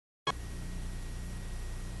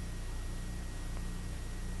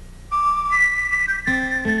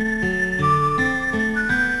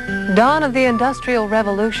Dawn of the Industrial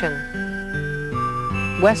Revolution.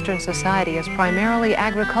 Western society is primarily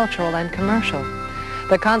agricultural and commercial.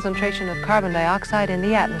 The concentration of carbon dioxide in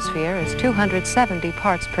the atmosphere is 270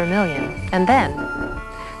 parts per million. And then,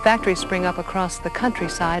 factories spring up across the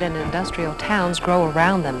countryside and industrial towns grow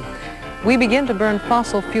around them. We begin to burn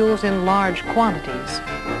fossil fuels in large quantities,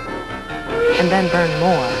 and then burn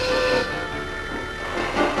more.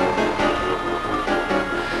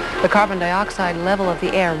 The carbon dioxide level of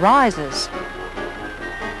the air rises.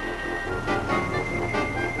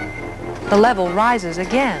 The level rises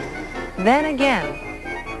again, then again.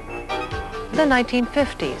 The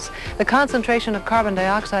 1950s, the concentration of carbon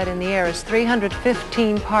dioxide in the air is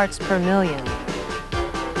 315 parts per million.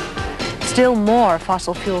 Still more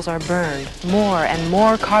fossil fuels are burned. More and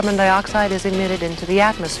more carbon dioxide is emitted into the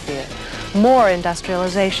atmosphere. More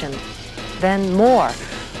industrialization, then more.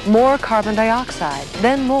 More carbon dioxide,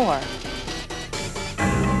 then more.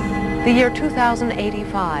 The year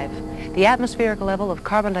 2085, the atmospheric level of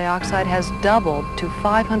carbon dioxide has doubled to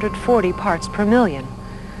 540 parts per million.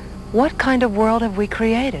 What kind of world have we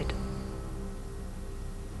created?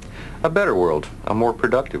 A better world, a more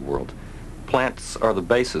productive world. Plants are the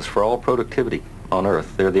basis for all productivity on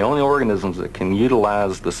Earth. They're the only organisms that can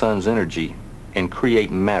utilize the sun's energy and create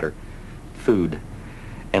matter, food.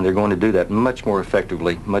 And they're going to do that much more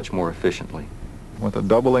effectively, much more efficiently. With a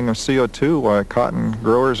doubling of CO2, cotton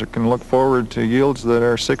growers can look forward to yields that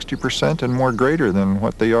are 60% and more greater than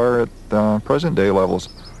what they are at present-day levels.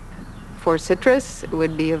 For citrus, it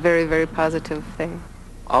would be a very, very positive thing.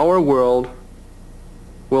 Our world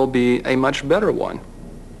will be a much better one.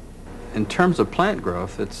 In terms of plant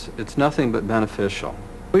growth, it's nothing but beneficial.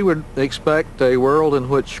 We would expect a world in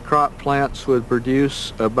which crop plants would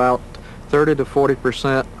produce about 30 to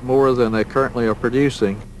 40% more than they currently are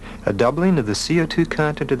producing. A doubling of the CO2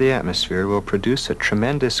 content of the atmosphere will produce a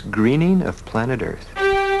tremendous greening of planet Earth.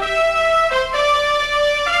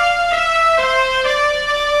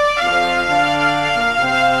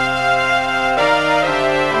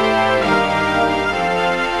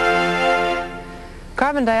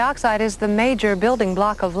 Carbon dioxide is the major building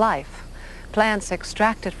block of life. Plants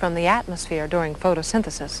extract it from the atmosphere during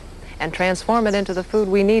photosynthesis and transform it into the food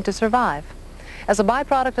we need to survive. As a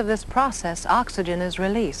byproduct of this process, oxygen is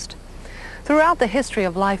released. Throughout the history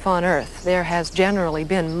of life on Earth, there has generally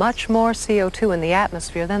been much more CO2 in the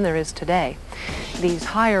atmosphere than there is today. These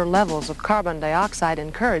higher levels of carbon dioxide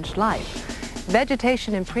encouraged life.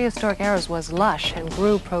 Vegetation in prehistoric eras was lush and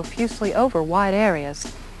grew profusely over wide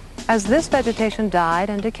areas. As this vegetation died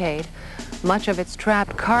and decayed, much of its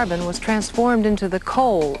trapped carbon was transformed into the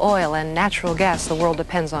coal, oil, and natural gas the world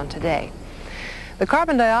depends on today. The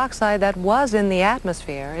carbon dioxide that was in the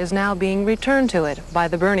atmosphere is now being returned to it by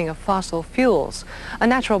the burning of fossil fuels, a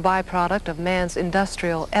natural byproduct of man's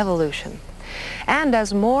industrial evolution. And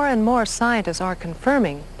as more and more scientists are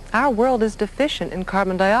confirming, our world is deficient in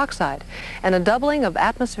carbon dioxide, and a doubling of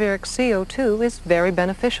atmospheric CO2 is very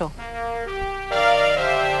beneficial.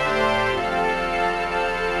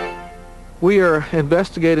 We are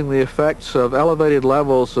investigating the effects of elevated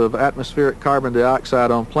levels of atmospheric carbon dioxide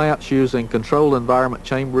on plants using controlled environment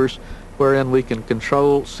chambers wherein we can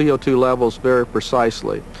control CO2 levels very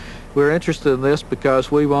precisely. We're interested in this because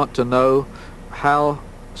we want to know how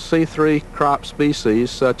C3 crop species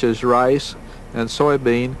such as rice and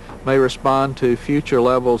soybean may respond to future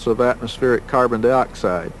levels of atmospheric carbon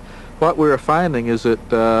dioxide. What we're finding is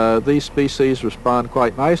that these species respond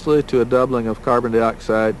quite nicely to a doubling of carbon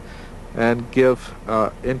dioxide and give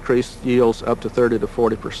increased yields up to 30 to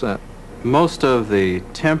 40%. Most of the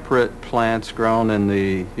temperate plants grown in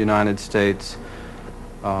the United States,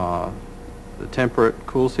 the temperate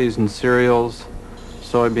cool season cereals,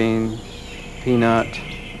 soybean, peanut,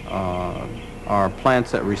 are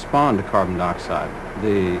plants that respond to carbon dioxide.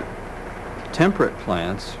 The temperate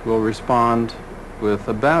plants will respond with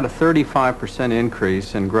about a 35%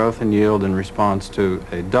 increase in growth and yield in response to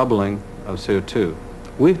a doubling of CO2.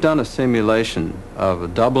 We've done a simulation of a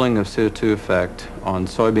doubling of CO2 effect on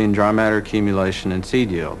soybean dry matter accumulation and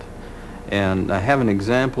seed yield. And I have an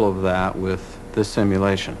example of that with this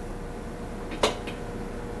simulation.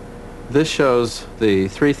 This shows the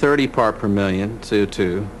 330 part per million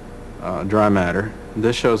CO2 dry matter.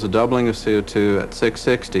 This shows a doubling of CO2 at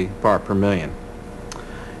 660 part per million.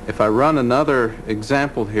 If I run another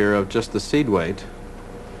example here of just the seed weight,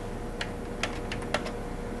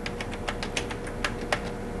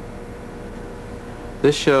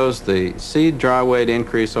 this shows the seed dry weight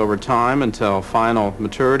increase over time until final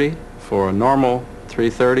maturity for a normal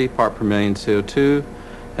 330 part per million CO2,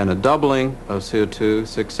 and a doubling of CO2,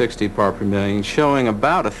 660 part per million, showing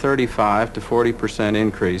about a 35 to 40%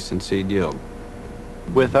 increase in seed yield.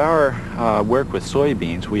 With our work with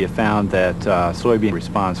soybeans, we have found that soybean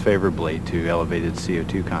responds favorably to elevated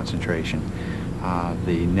CO2 concentration.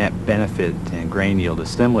 The net benefit in grain yield is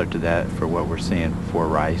similar to that for what we're seeing for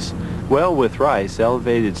rice. Well, with rice,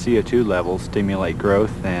 elevated CO2 levels stimulate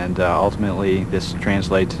growth, and ultimately this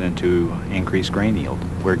translates into increased grain yield.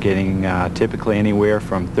 We're getting typically anywhere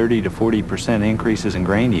from 30 to 40% increases in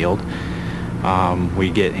grain yield. We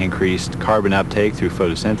get increased carbon uptake through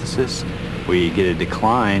photosynthesis. We get a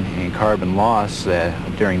decline in carbon loss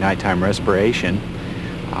during nighttime respiration.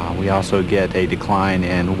 We also get a decline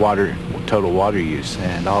in total water use,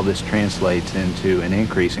 and all this translates into an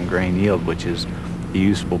increase in grain yield, which is the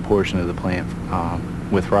usable portion of the plant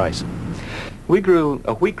with rice. We grew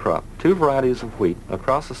a wheat crop, 2 varieties of wheat,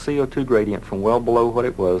 across the CO2 gradient from well below what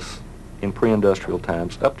it was in pre-industrial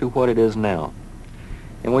times up to what it is now.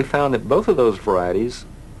 And we found that both of those varieties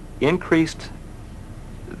increased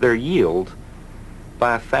their yield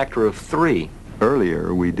by a factor of 3.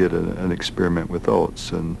 Earlier, we did an experiment with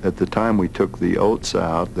oats, and at the time we took the oats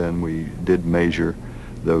out, then we did measure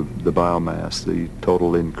the biomass, the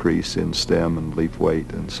total increase in stem and leaf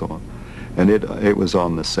weight and so on. And it was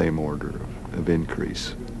on the same order of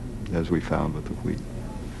increase as we found with the wheat.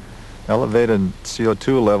 Elevated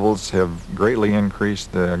CO2 levels have greatly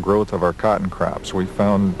increased the growth of our cotton crops. We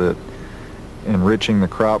found that enriching the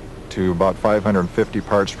crop to about 550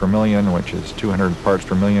 parts per million, which is 200 parts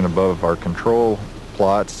per million above our control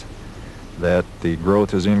plots, that the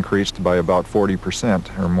growth has increased by about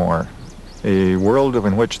 40% or more. A world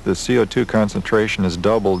in which the CO2 concentration is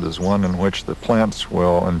doubled is one in which the plants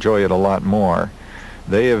will enjoy it a lot more.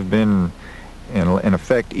 They have been, in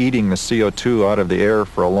effect, eating the CO2 out of the air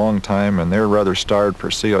for a long time, and they're rather starved for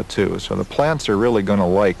CO2. So the plants are really going to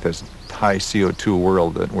like this high CO2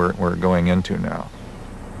 world that we're going into now.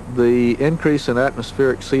 The increase in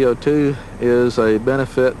atmospheric CO2 is a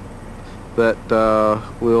benefit that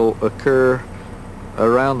will occur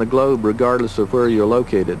around the globe regardless of where you're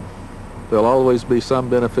located. There'll always be some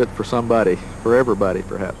benefit for somebody, for everybody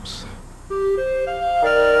perhaps.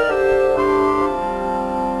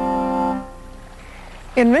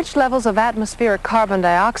 Enriched levels of atmospheric carbon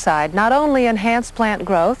dioxide not only enhance plant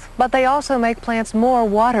growth, but they also make plants more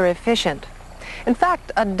water efficient. In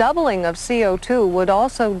fact, a doubling of CO2 would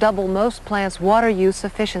also double most plants' water use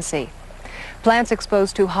efficiency. Plants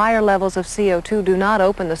exposed to higher levels of CO2 do not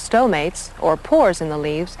open the stomates, or pores in the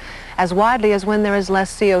leaves, as widely as when there is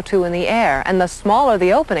less CO2 in the air, and the smaller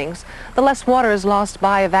the openings, the less water is lost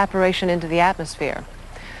by evaporation into the atmosphere.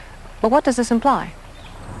 But what does this imply?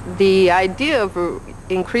 The idea of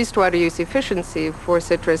increased water use efficiency for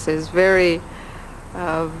citrus is very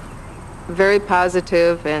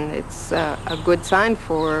positive, and it's a good sign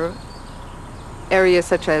for areas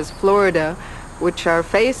such as Florida, which are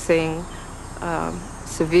facing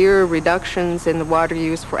severe reductions in the water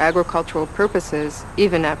use for agricultural purposes,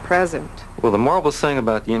 even at present. Well, the marvelous thing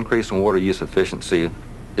about the increase in water use efficiency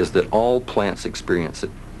is that all plants experience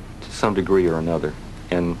it to some degree or another,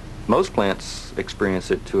 and most plants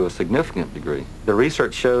experience it to a significant degree. The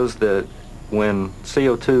research shows that when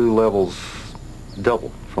CO2 levels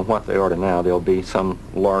double from what they are to now, there'll be some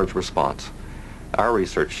large response. Our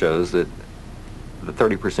research shows that the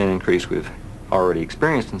 30% increase we've already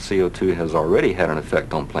experienced in CO2 has already had an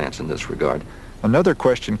effect on plants in this regard. Another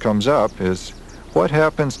question comes up is, what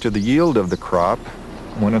happens to the yield of the crop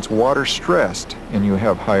when it's water stressed and you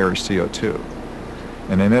have higher CO2?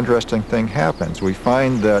 And an interesting thing happens. We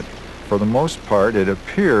find that for the most part it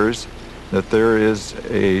appears that there is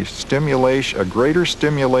a greater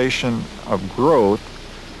stimulation of growth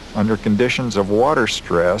under conditions of water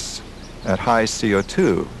stress at high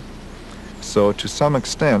CO2. So to some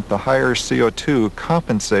extent, the higher CO2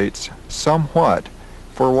 compensates somewhat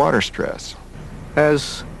for water stress.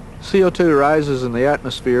 As CO2 rises in the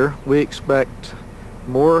atmosphere, we expect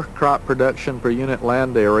more crop production per unit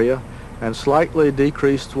land area and slightly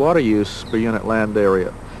decreased water use per unit land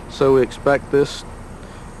area. So we expect this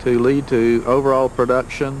to lead to overall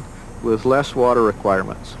production with less water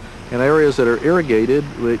requirements. In areas that are irrigated,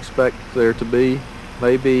 we expect there to be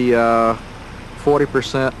maybe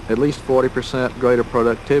 40%, at least 40% greater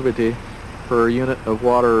productivity per unit of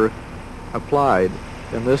water applied.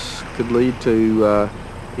 And this could lead to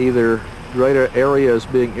either greater areas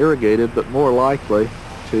being irrigated, but more likely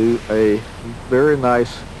to a very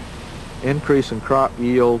nice increase in crop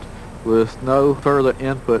yield with no further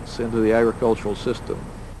inputs into the agricultural system.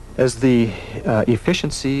 As the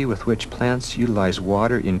efficiency with which plants utilize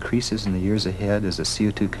water increases in the years ahead as the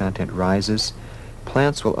CO2 content rises,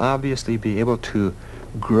 plants will obviously be able to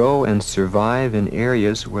grow and survive in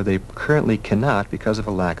areas where they currently cannot because of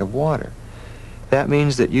a lack of water. That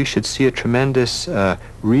means that you should see a tremendous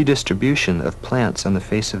redistribution of plants on the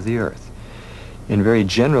face of the earth. In very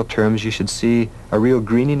general terms, you should see a real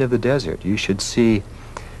greening of the desert. You should see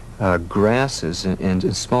grasses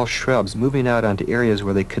and small shrubs moving out onto areas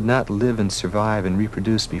where they could not live and survive and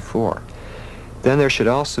reproduce before. Then there should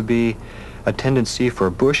also be a tendency for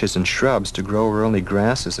bushes and shrubs to grow where only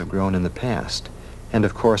grasses have grown in the past. And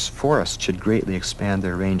of course, forests should greatly expand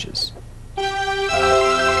their ranges.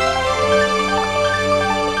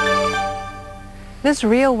 This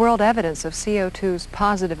real-world evidence of CO2's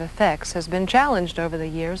positive effects has been challenged over the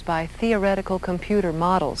years by theoretical computer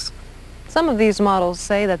models. Some of these models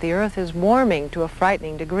say that the Earth is warming to a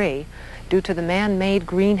frightening degree due to the man-made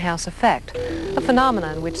greenhouse effect, a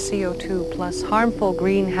phenomenon in which CO2 plus harmful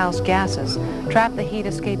greenhouse gases trap the heat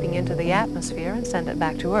escaping into the atmosphere and send it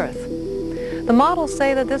back to Earth. The models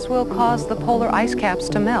say that this will cause the polar ice caps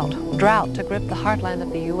to melt, drought to grip the heartland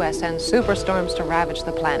of the U.S., and superstorms to ravage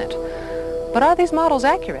the planet. But are these models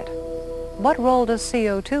accurate? What role does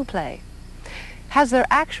CO2 play? Has there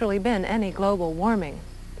actually been any global warming?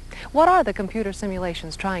 What are the computer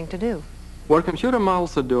simulations trying to do? What computer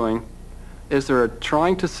models are doing is they're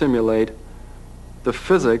trying to simulate the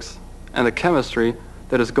physics and the chemistry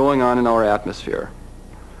that is going on in our atmosphere.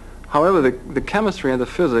 However, the chemistry and the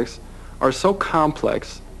physics are so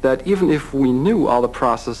complex that even if we knew all the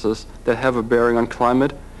processes that have a bearing on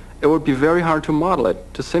climate, it would be very hard to model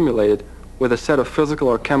it, to simulate it, with a set of physical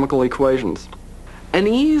or chemical equations. An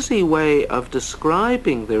easy way of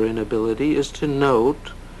describing their inability is to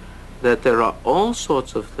note that there are all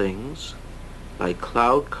sorts of things like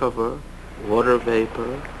cloud cover, water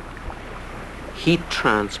vapor, heat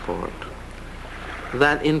transport,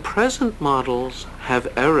 that in present models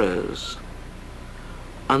have errors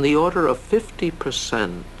on the order of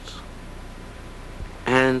 50%,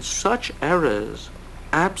 and such errors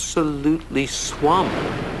absolutely swamp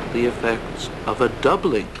the effects of a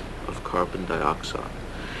doubling of carbon dioxide.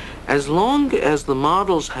 As long as the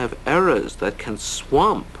models have errors that can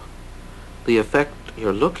swamp the effect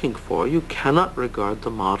you're looking for, you cannot regard the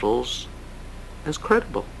models as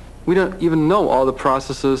credible. We don't even know all the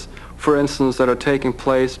processes, for instance, that are taking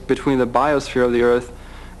place between the biosphere of the Earth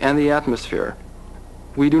and the atmosphere.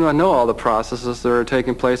 We do not know all the processes that are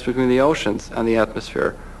taking place between the oceans and the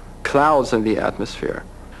atmosphere, clouds and the atmosphere.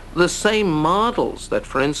 The same models that,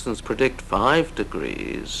 for instance, predict 5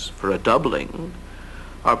 degrees for a doubling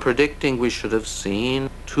are predicting we should have seen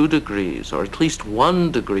 2 degrees or at least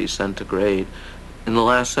 1 degree centigrade in the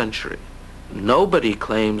last century. Nobody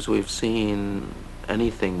claims we've seen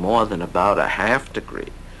anything more than about a ½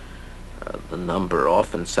 degree. The number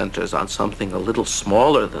often centers on something a little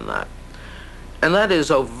smaller than that. And that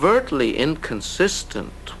is overtly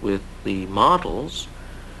inconsistent with the models.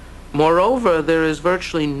 Moreover, there is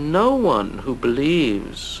virtually no one who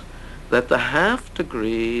believes that the ½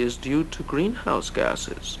 degree is due to greenhouse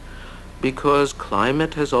gases, because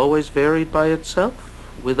climate has always varied by itself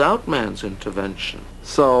without man's intervention.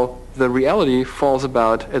 So the reality falls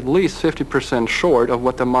about at least 50% short of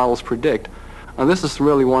what the models predict. And this is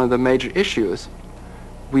really one of the major issues.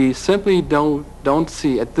 We simply don't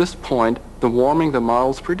see at this point the warming the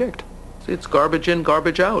models predict. It's garbage in,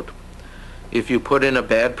 garbage out. If you put in a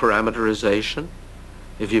bad parameterization,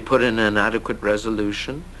 if you put in an inadequate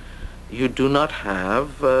resolution, you do not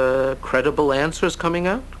have credible answers coming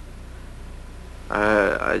out.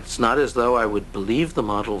 It's not as though I would believe the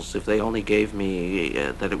models if they only gave me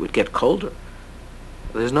that it would get colder.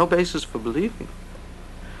 There's no basis for believing.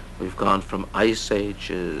 We've gone from ice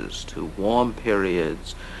ages to warm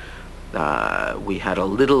periods. We had a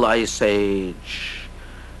little ice age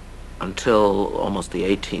until almost the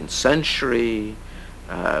 18th century.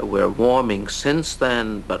 We're warming since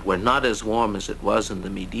then, but we're not as warm as it was in the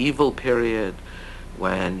medieval period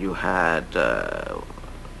when you had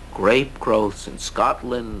grape growths in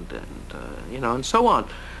Scotland and, and so on.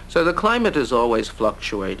 So the climate is always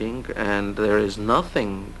fluctuating, and there is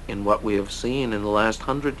nothing in what we have seen in the last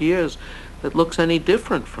 100 years that looks any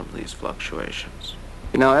different from these fluctuations.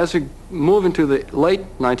 Now, as we move into the late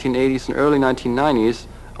 1980s and early 1990s,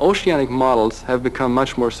 oceanic models have become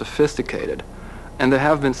much more sophisticated. And there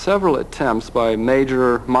have been several attempts by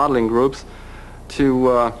major modeling groups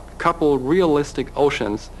to couple realistic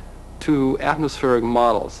oceans to atmospheric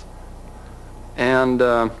models. And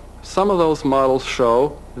some of those models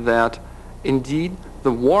show that indeed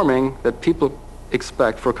the warming that people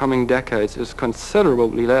expect for coming decades is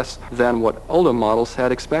considerably less than what older models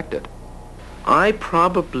had expected. I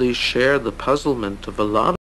probably share the puzzlement of a lot